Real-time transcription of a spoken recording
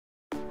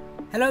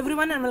Hello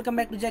everyone and welcome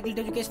back to ZakLiT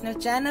educational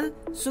channel.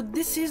 So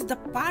this is the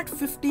part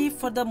 50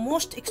 for the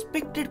most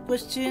expected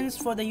questions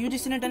for the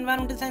UGC-NET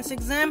environmental science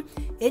exam.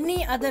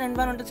 Any other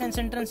environmental science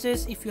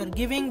entrances, if you are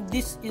giving,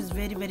 this is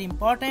very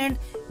important.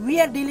 We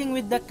are dealing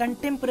with the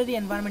contemporary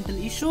environmental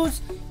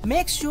issues.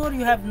 Make sure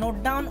you have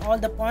noted down all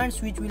the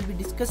points which we'll be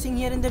discussing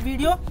here in the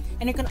video,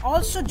 and you can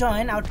also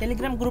join our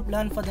Telegram group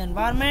Learn for the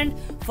Environment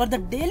for the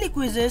daily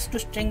quizzes to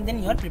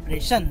strengthen your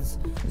preparations.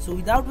 So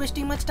without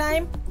wasting much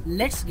time,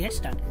 let's get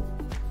started.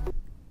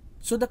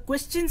 So the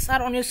questions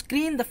are on your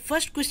screen. The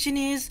first question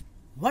is,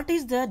 what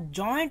is the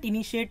joint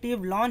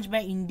initiative launched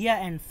by India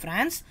and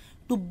France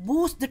to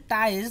boost the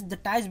ties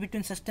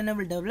between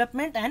sustainable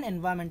development and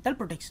environmental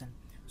protection?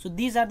 So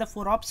these are the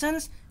four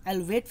options.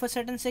 I'll wait for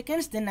certain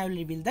seconds, then I will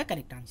reveal the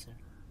correct answer.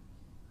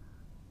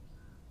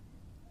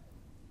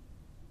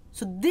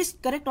 So this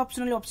correct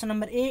option will be option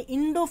number A,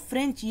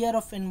 Indo-French Year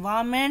of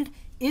Environment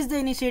is the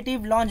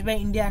initiative launched by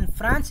India and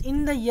France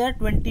in the year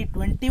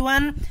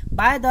 2021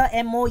 by the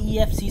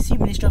MOEFCC,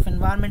 Minister of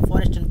Environment,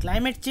 Forest and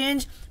Climate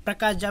Change,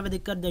 Prakash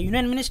Javadekar, the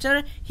Union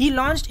Minister. He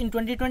launched in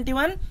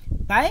 2021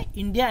 by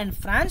India and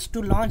France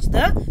to launch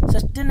the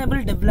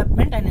Sustainable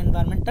Development and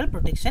Environmental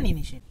Protection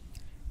Initiative.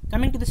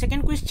 Coming to the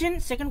second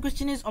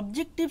question is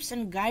objectives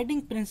and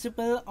guiding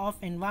principle of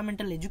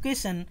environmental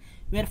education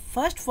were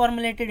first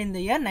formulated in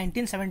the year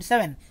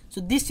 1977.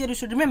 So this year you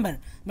should remember.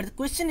 But the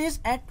question is,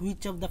 at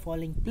which of the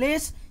following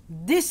place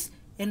this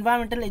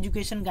environmental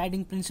education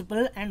guiding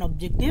principle and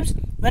objectives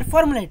were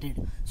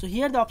formulated? So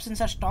here the options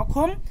are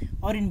Stockholm,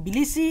 or in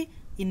Tbilisi,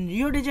 in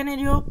Rio de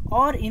Janeiro,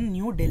 or in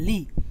New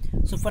Delhi.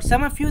 So for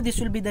some of you this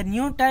will be the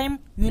new time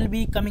you will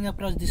be coming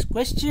across this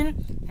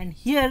question, and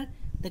here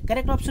the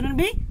correct option will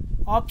be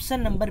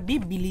option number B,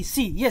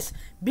 Tbilisi. Yes,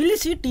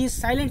 Tbilisi, T is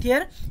silent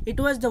here. It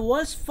was the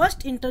world's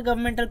first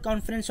intergovernmental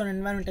conference on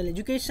environmental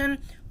education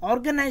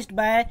organized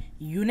by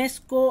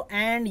UNESCO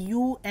and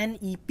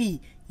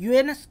UNEP.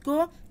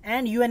 UNESCO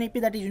and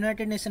UNEP, that is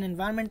United Nations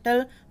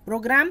Environmental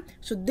Program.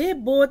 So they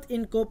both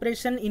in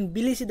cooperation in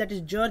Tbilisi, that is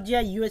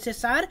Georgia,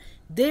 USSR,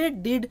 they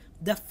did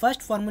the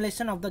first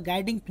formulation of the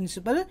guiding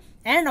principle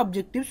and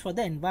objectives for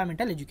the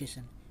environmental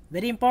education.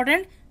 Very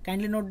important,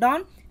 kindly note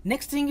down.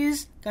 Next thing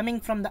is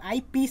coming from the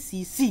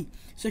IPCC.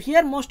 So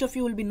here most of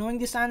you will be knowing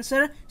this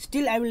answer.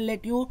 Still I will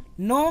let you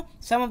know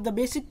some of the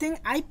basic thing.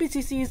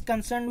 IPCC is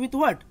concerned with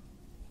what?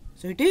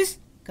 So it is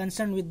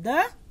concerned with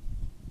the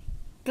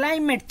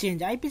climate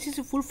change.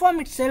 IPCC full form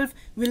itself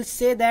will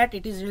say that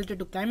it is related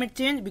to climate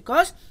change,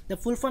 because the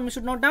full form you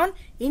should note down,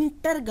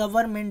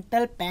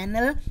 Intergovernmental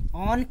Panel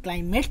on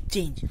Climate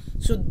Change.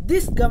 So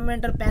this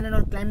governmental panel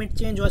on climate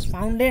change was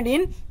founded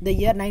in the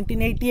year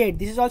 1988.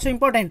 This is also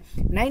important.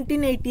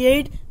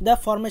 1988, the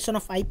formation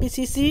of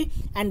IPCC,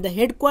 and the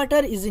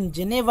headquarter is in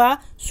Geneva,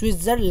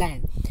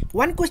 Switzerland.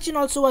 One question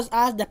also was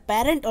asked, the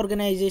parent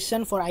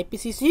organization for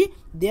IPCC,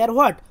 they are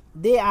what?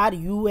 They are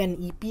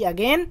UNEP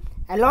again,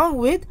 along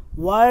with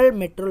World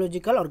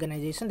Meteorological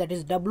Organization, that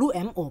is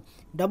WMO.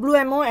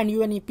 WMO and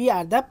UNEP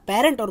are the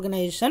parent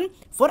organization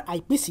for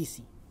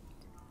IPCC.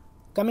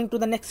 Coming to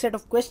the next set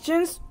of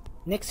questions.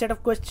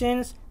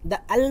 The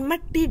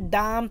Almaty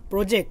Dam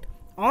project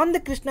on the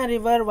Krishna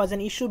River was an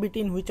issue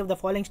between which of the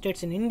following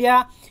states in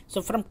India?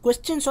 So from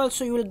questions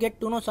also you will get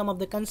to know some of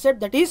the concept,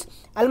 that is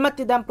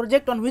Almaty Dam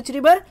project on which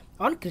river?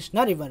 On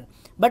Krishna River.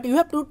 But you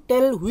have to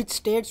tell which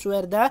states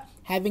were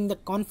having the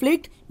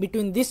conflict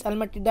between this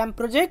Almaty Dam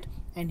project,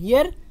 and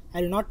here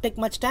I will not take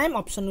much time.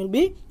 Option will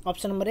be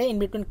option number A, in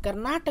between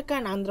Karnataka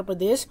and Andhra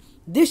Pradesh.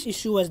 This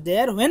issue was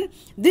there when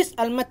this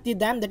Almaty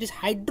Dam, that is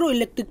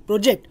hydroelectric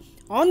project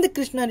on the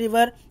Krishna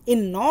River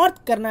in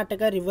North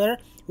Karnataka river,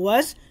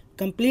 was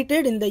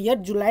completed in the year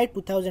July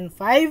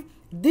 2005.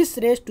 This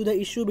raised to the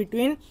issue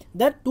between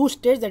the two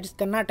states, that is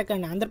Karnataka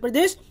and Andhra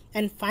Pradesh,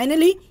 and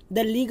finally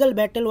the legal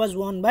battle was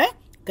won by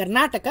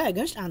Karnataka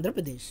against Andhra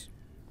Pradesh.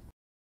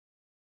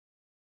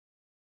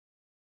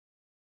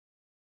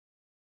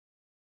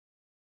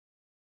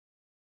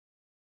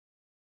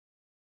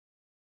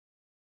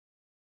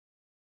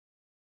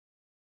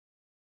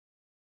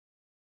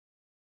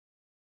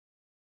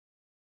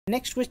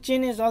 Next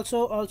question is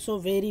also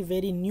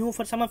very new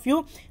for some of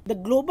you. The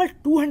Global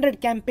 200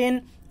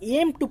 campaign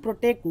aimed to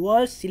protect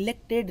world's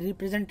selected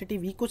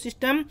representative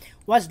ecosystem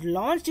was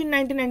launched in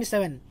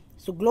 1997.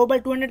 So Global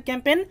 200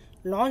 campaign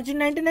launched in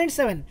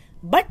 1997,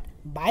 but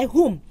by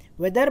whom?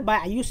 Whether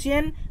by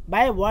IUCN,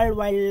 by World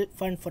Wide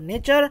Fund for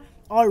Nature,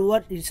 or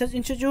World Research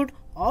Institute,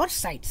 or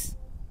CITES.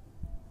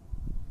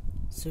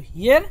 So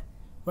here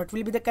what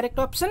will be the correct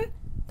option?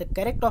 The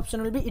correct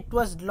option will be, it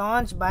was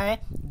launched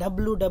by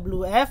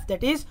WWF,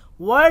 that is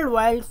World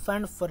Wide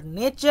Fund for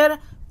Nature,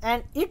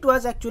 and it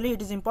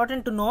is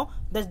important to know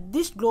that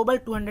this Global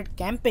 200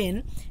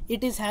 campaign,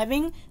 it is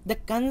having the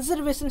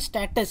conservation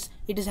status.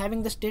 It is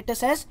having the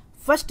status as,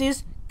 first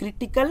is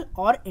critical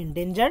or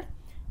endangered.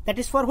 That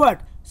is for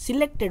what?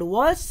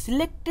 World's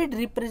selected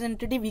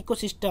representative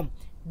ecosystem.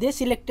 They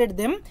selected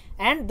them,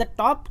 and the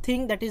top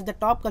thing, that is the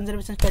top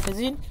conservation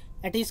strategy,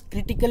 that is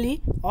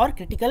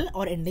critical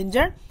or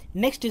endangered.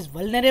 Next is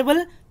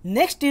vulnerable.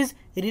 Next is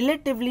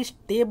relatively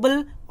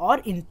stable or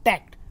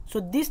intact. So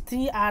these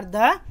three are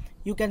the,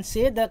 you can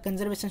say, the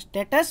conservation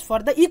status for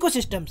the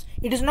ecosystems.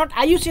 It is not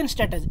IUCN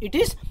status, it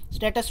is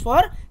status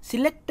for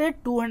selected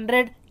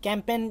 200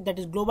 campaign, that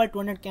is global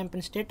 200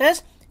 campaign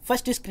status.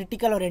 First is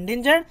critical or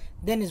endangered,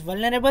 then is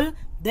vulnerable,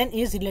 then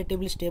is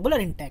relatively stable or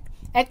intact.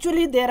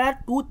 Actually, there are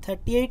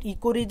 238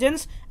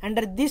 ecoregions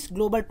under this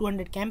global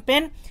 200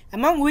 campaign,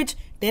 among which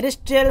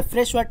terrestrial,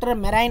 freshwater,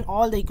 marine,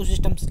 all the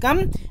ecosystems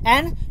come,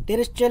 and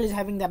terrestrial is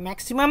having the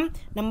maximum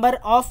number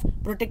of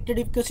protected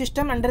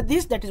ecosystem under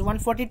this, that is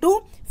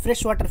 142,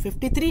 freshwater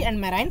 53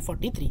 and marine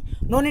 43.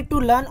 No need to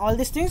learn all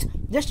these things,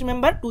 just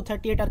remember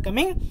 238 are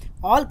coming,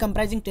 all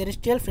comprising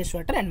terrestrial,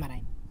 freshwater and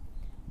marine.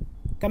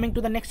 Coming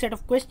to the next set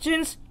of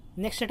questions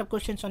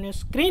on your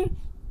screen.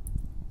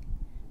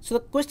 So the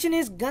question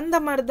is, Ganda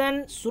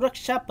Madan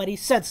Suraksha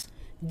Parishads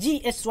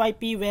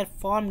GSYP were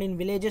formed in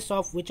villages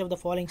of which of the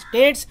following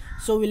states?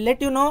 So we'll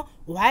let you know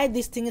why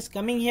this thing is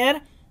coming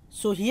here.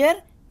 So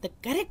here the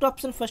correct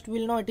option first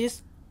we'll know, it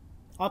is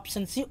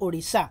option C,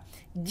 Odisha.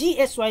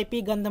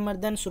 GSYP, Ganda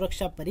Madan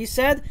Suraksha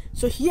Parishad.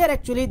 So here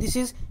actually this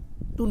is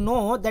to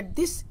know that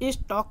this is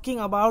talking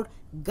about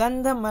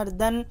Ganda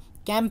Madan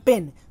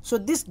campaign. So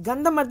this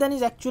Ganda Madan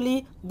is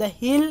actually the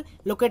hill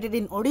located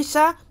in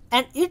Odisha,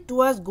 and it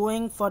was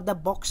going for the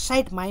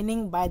bauxite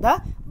mining by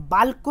the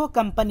BALCO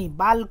company.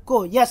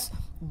 BALCO, yes,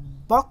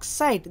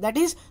 bauxite, that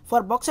is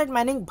for bauxite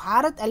mining.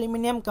 Bharat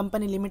Aluminium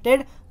Company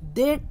Limited,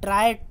 they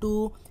tried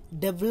to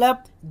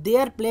develop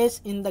their place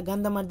in the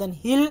Ganda Madan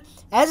hill.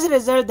 As a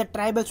result, the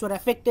tribals were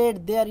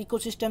affected, their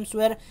ecosystems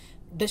were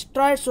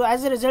destroyed. So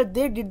as a result,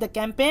 they did the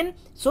campaign.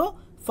 So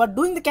for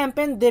doing the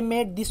campaign, they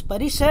made these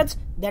parishads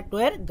that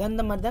were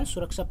Ganda Madan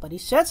Suraksha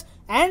Parishads,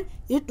 and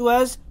it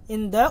was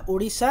in the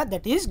Odisha,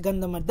 that is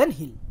Ganda Madan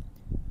hill.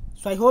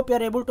 So I hope you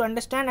are able to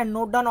understand and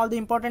note down all the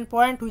important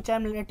points which I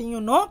am letting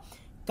you know.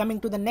 Coming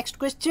to the next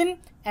question,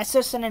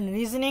 assertion and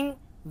reasoning.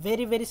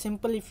 Very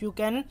simple if you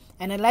can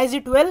analyze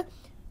it well.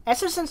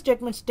 Assertion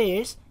statement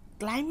states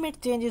climate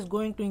change is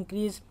going to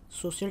increase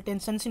social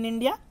tensions in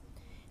India.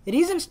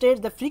 Reason states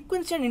the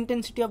frequency and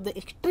intensity of the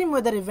extreme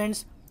weather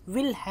events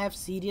will have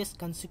serious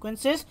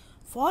consequences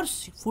for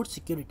food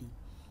security.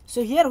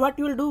 So here what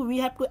you will do, we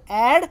have to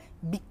add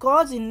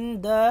because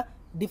in the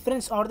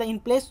difference or the in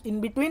place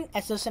in between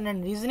assertion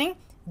and reasoning,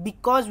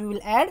 because we will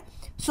add.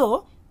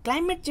 So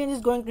climate change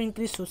is going to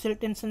increase social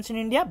tensions in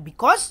India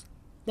because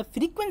the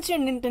frequency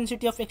and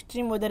intensity of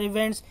extreme weather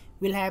events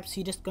will have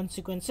serious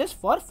consequences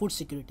for food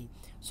security.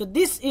 So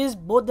this is,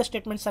 both the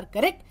statements are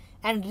correct,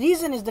 and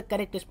reason is the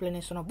correct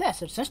explanation of the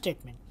assertion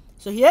statement.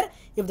 So here,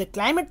 if the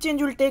climate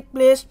change will take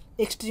place,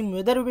 extreme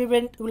weather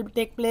event will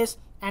take place,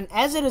 and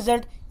as a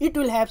result, it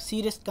will have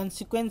serious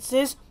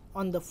consequences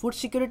on the food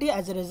security.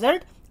 As a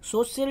result,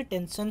 social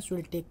tensions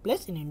will take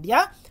place in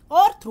India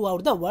or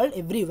throughout the world,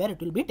 everywhere it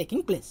will be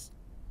taking place.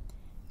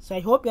 So I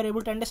hope you are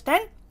able to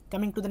understand.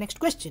 Coming to the next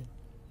question.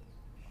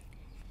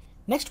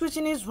 Next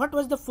question is, what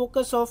was the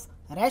focus of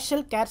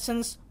Rachel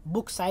Carson's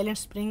book Silent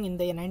Spring in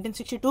the year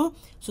 1962?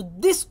 So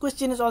this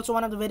question is also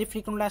one of the very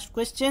frequently asked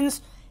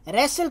questions.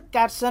 Rachel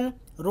Carson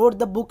wrote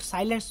the book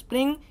Silent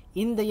Spring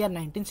in the year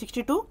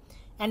 1962,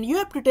 and you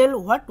have to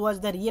tell what was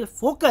the real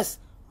focus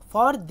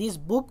for this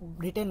book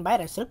written by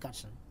Rachel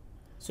Carson.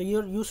 So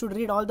you should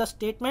read all the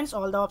statements,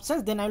 all the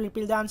options, then I will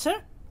repeat the answer.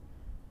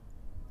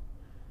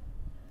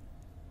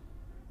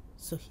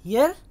 So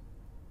here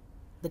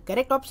the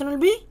correct option will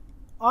be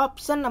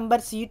option number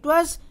C. It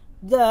was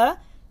the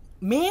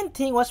main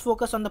thing was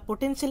focus on the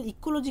potential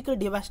ecological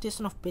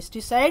devastation of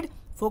pesticide,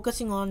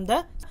 focusing on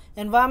the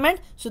environment.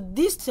 So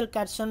this Rachel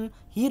Carson,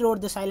 he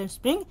wrote the Silent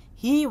Spring,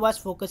 he was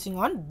focusing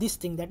on this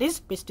thing, that is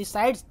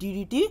pesticides,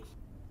 DDT.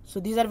 So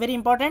these are very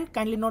important,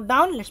 kindly note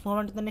down. Let's move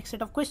on to the next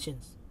set of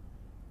questions.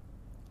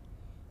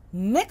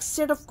 Next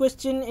set of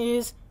question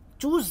is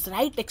choose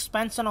right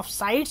expansion of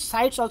sites.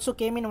 Sites also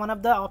came in one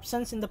of the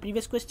options in the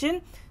previous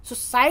question. So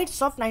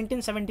sites of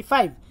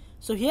 1975.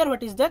 So here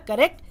what is the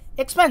correct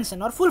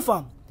expansion or full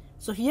form?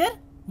 So here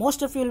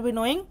most of you will be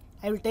knowing,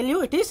 I will tell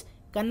you, it is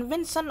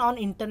Convention on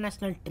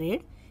International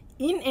Trade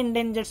in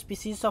Endangered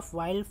Species of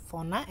Wild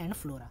Fauna and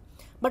Flora.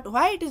 But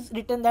why it is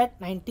written that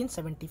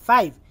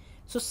 1975?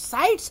 So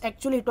CITES,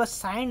 actually it was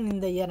signed in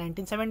the year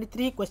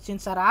 1973.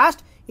 Questions are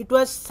asked. It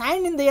was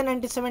signed in the year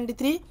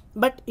 1973,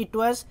 but it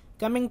was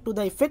coming to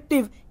the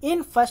effective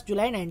in 1st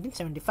July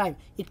 1975.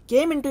 It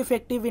came into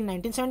effective in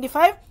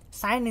 1975,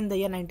 signed in the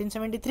year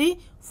 1973.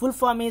 Full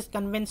form is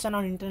Convention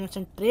on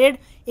International Trade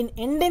in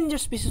Endangered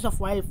Species of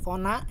Wild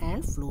Fauna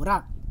and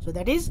Flora. So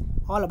that is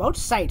all about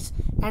CITES.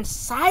 And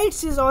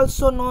CITES is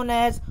also known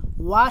as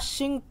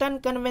Washington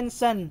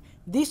Convention.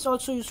 This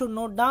also you should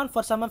note down.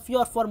 For some of you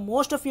or for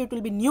most of you it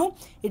will be new.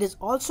 It is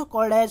also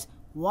called as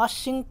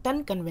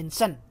Washington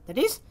Convention. That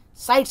is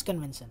CITES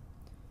Convention.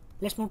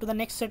 Let's move to the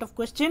next set of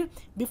questions.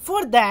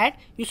 Before that,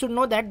 you should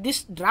know that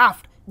this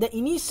draft, the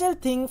initial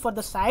thing for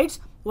the CITES,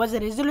 was a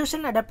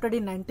resolution adopted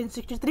in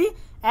 1963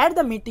 at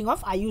the meeting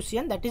of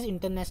IUCN, that is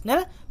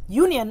International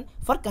Union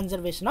for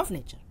Conservation of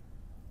Nature.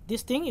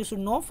 This thing you should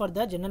know for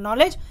the general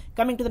knowledge.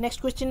 Coming to the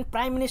next question,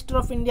 Prime Minister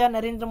of India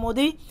Narendra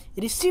Modi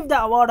received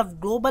the award of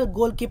Global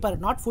Goalkeeper,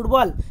 not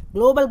football,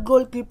 Global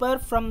Goalkeeper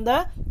from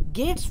the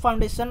Gates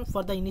Foundation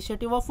for the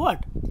initiative of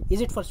what?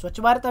 Is it for Swachh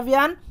Bharat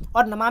Abhiyan,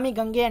 or Namami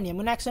Gange and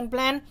Yamuna Action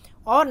Plan,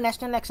 or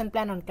National Action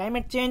Plan on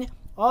Climate Change,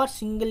 or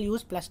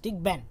Single-Use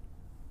Plastic Ban?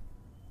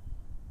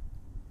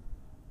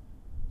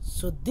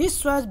 So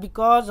this was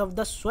because of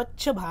the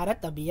Swachh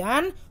Bharat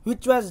Abhiyan,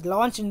 which was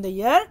launched in the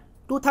year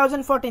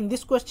 2014.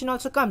 This question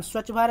also comes,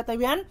 Swachh Bharat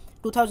Abhiyan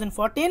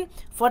 2014.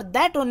 For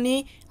that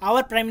only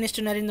our Prime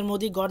Minister Narendra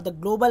Modi got the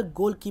Global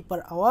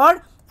Goalkeeper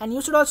Award. And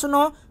you should also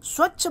know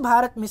Swachh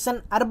Bharat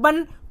Mission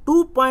Urban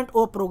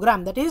 2.0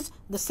 program, that is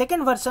the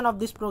second version of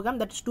this program,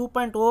 that is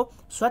 2.0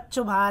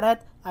 Swachh Bharat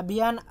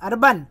Abhiyan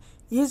Urban,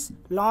 is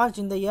launched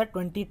in the year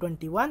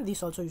 2021.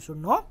 This also you should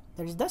know,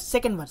 that is the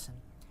second version.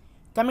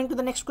 Coming to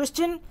the next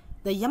question,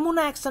 the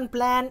Yamuna Action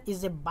Plan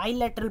is a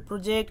bilateral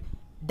project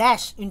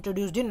dash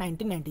introduced in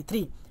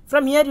 1993.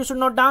 From here you should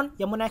note down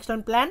Yamuna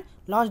Action Plan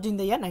launched in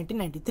the year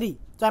 1993.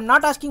 So I am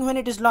not asking when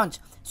it is launched.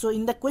 So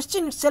in the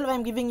question itself I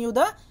am giving you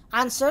the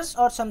answers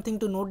or something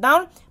to note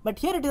down. But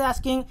here it is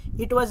asking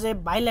it was a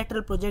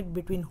bilateral project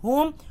between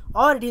whom,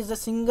 or it is a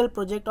single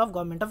project of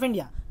Government of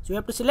India. So you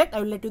have to select.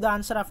 I will let you the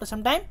answer after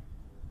some time.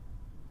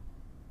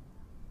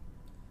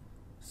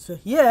 So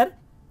here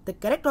the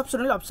correct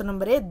option is option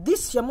number A.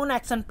 This Yamuna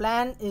Action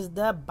Plan is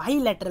the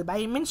bilateral.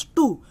 Bi means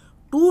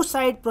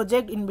two-side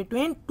project in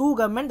between two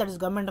government, that is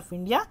Government of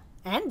India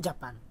and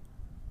Japan.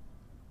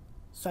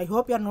 So I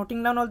hope you are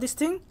noting down all these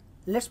things.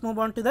 Let's move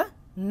on to the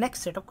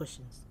next set of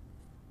questions.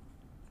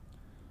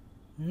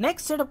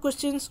 Next set of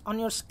questions on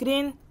your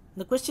screen.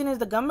 The question is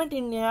the Government of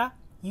India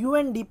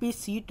UNDP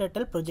Sea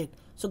Turtle Project.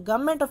 So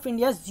Government of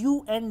India's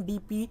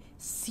UNDP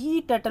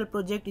Sea Turtle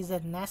Project is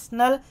a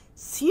national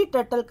sea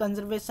turtle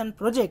conservation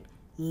project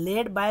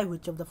led by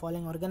which of the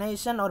following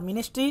organization or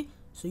ministry?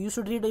 So you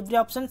should read every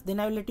option, then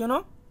I will let you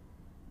know.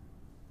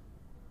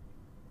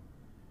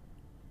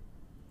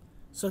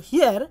 So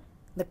here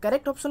the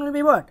correct option will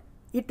be what?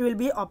 It will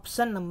be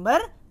option number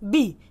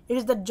B. It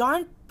is the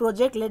joint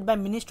project led by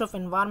Ministry of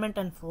Environment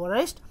and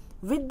Forest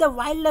with the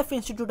Wildlife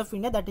Institute of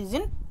India, that is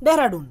in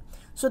Dehradun.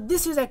 So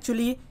this is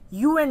actually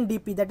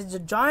UNDP, that is the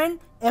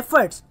joint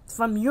efforts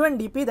from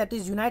UNDP, that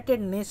is United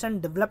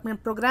Nations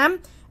Development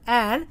Program,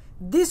 and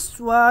this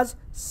was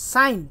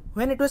signed.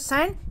 When it was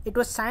signed? It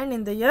was signed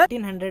in the year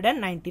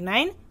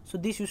 1999. So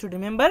this you should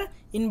remember,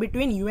 in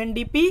between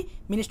UNDP,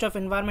 Ministry of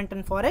Environment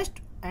and Forest,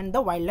 and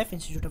the Wildlife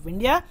Institute of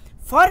India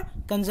for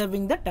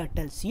conserving the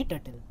turtle, sea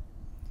turtle.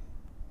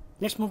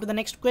 Let's move to the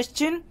next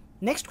question.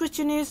 Next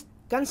question is,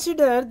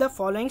 consider the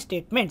following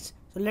statements.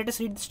 So let us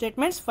read the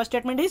statements. First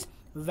statement is,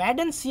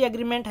 Wadden Sea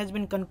Agreement has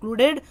been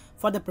concluded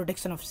for the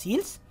protection of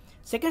seals.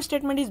 Second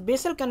statement is,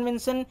 Basel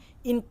Convention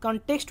in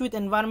context with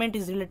environment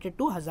is related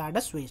to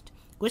hazardous waste.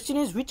 Question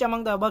is, which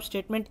among the above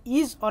statement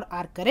is or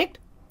are correct?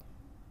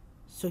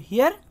 So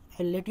here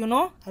I'll let you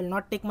know. I'll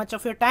not take much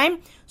of your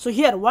time. So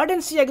here,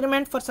 Wadden Sea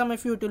Agreement, for some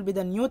of you it will be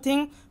the new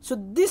thing. So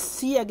this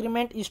sea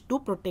agreement is to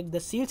protect the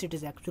seals. It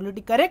is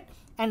absolutely correct.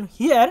 And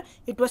here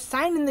it was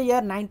signed in the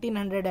year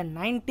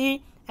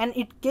 1990 and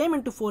it came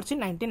into force in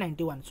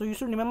 1991. So you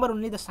should remember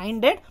only the sign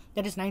date,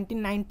 that is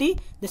 1990,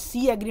 the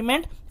sea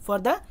agreement for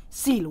the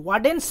seal,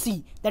 Wadden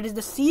Sea, that is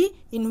the sea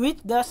in which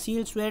the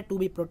seals were to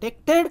be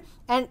protected,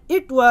 and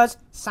it was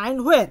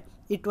signed where?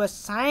 It was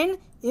signed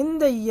in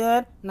the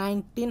year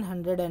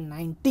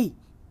 1990.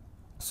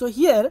 So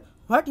here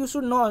what you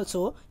should know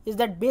also is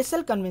that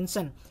Basel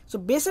Convention. So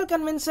Basel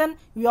Convention,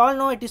 we all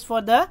know it is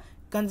for the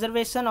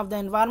conservation of the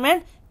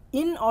environment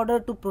in order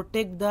to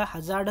protect the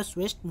hazardous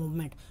waste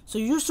movement. So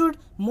you should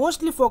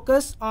mostly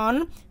focus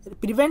on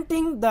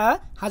preventing the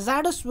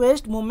hazardous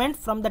waste movement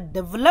from the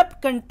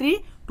developed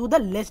country to the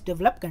less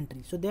developed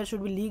country. So there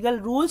should be legal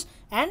rules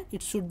and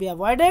it should be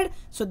avoided.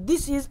 So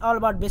this is all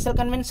about Basel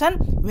Convention.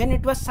 When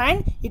it was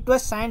signed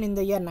in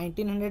the year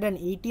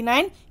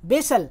 1989.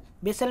 Basel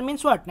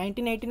means what?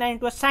 1989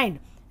 it was signed.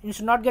 You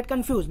should not get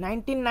confused.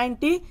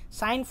 1990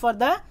 signed for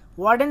the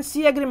Wadden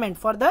Sea Agreement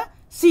for the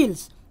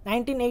seals.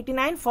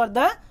 1989 for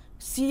the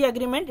sea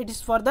agreement, it is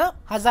for the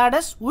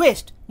hazardous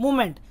waste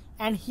movement.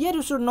 And here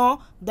you should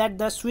know that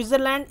the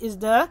Switzerland is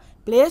the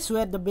place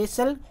where the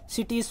Basel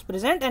city is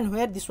present and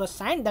where this was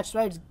signed. That's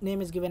why its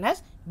name is given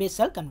as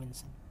Basel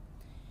Convention.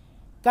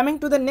 Coming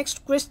to the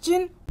next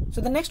question.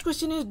 So the next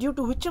question is, due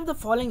to which of the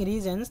following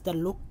reasons the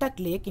Loktak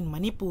Lake in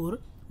Manipur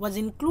was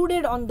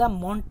included on the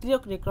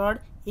Montreal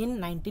record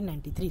in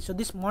 1993. So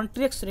this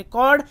Montreal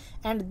record,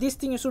 and this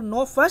thing you should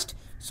know first.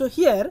 So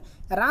here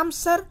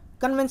Ramsar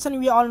Convention,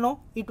 we all know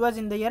it was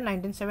in the year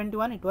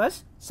 1971 it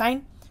was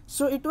signed.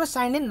 So it was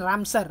signed in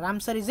Ramsar.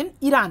 Ramsar is in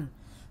Iran.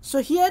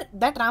 So here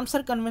that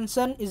Ramsar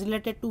Convention is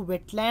related to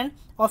wetland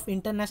of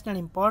international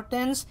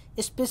importance,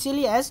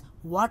 especially as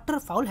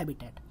waterfowl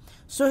habitat.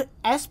 So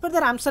as per the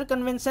Ramsar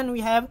convention,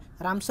 we have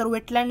Ramsar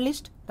wetland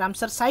list,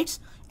 Ramsar sites,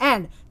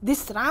 and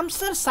this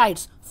Ramsar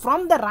sites,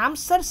 from the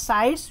Ramsar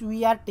sites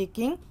we are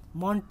taking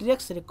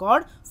Montreux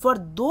record for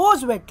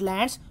those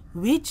wetlands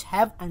which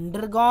have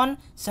undergone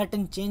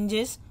certain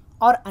changes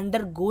or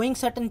undergoing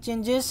certain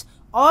changes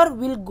or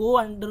will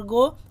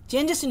undergo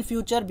changes in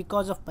future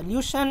because of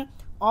pollution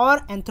or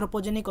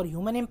anthropogenic or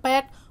human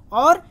impact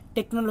or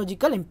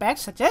technological impact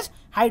such as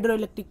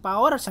hydroelectric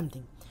power or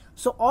something.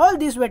 So all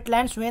these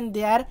wetlands, when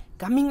they are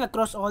coming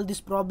across all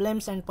these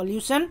problems and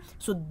pollution,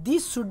 so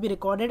this should be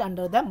recorded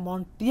under the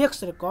Montreux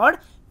record,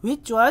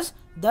 which was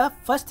the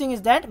first thing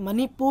is that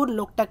Manipur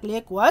Loktak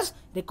Lake was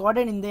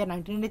recorded in the year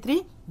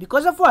 1993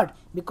 because of what?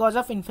 Because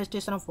of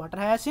infestation of water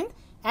hyacinth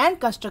and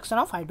construction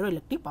of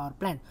hydroelectric power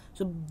plant.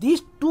 So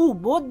these two,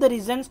 both the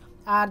reasons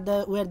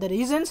were the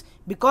reasons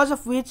because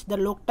of which the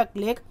Loktak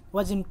Lake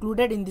was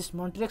included in this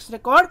Montreux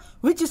record,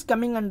 which is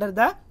coming under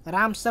the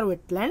Ramsar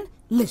wetland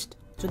list.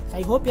 So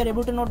I hope you are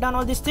able to note down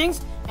all these things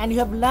and you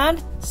have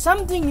learned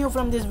something new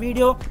from this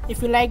video.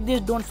 If you like this,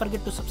 don't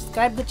forget to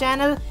subscribe the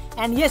channel.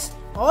 And yes,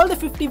 all the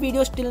 50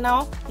 videos till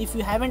now, if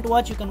you haven't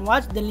watched, you can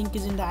watch. The link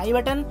is in the I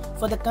button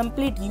for the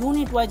complete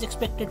unit wise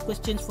expected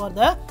questions for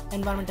the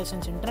environmental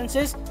science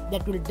entrances.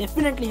 That will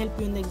definitely help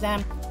you in the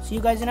exam. See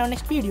you guys in our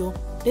next video.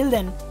 Till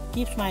then,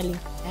 keep smiling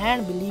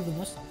and believe in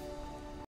yourself.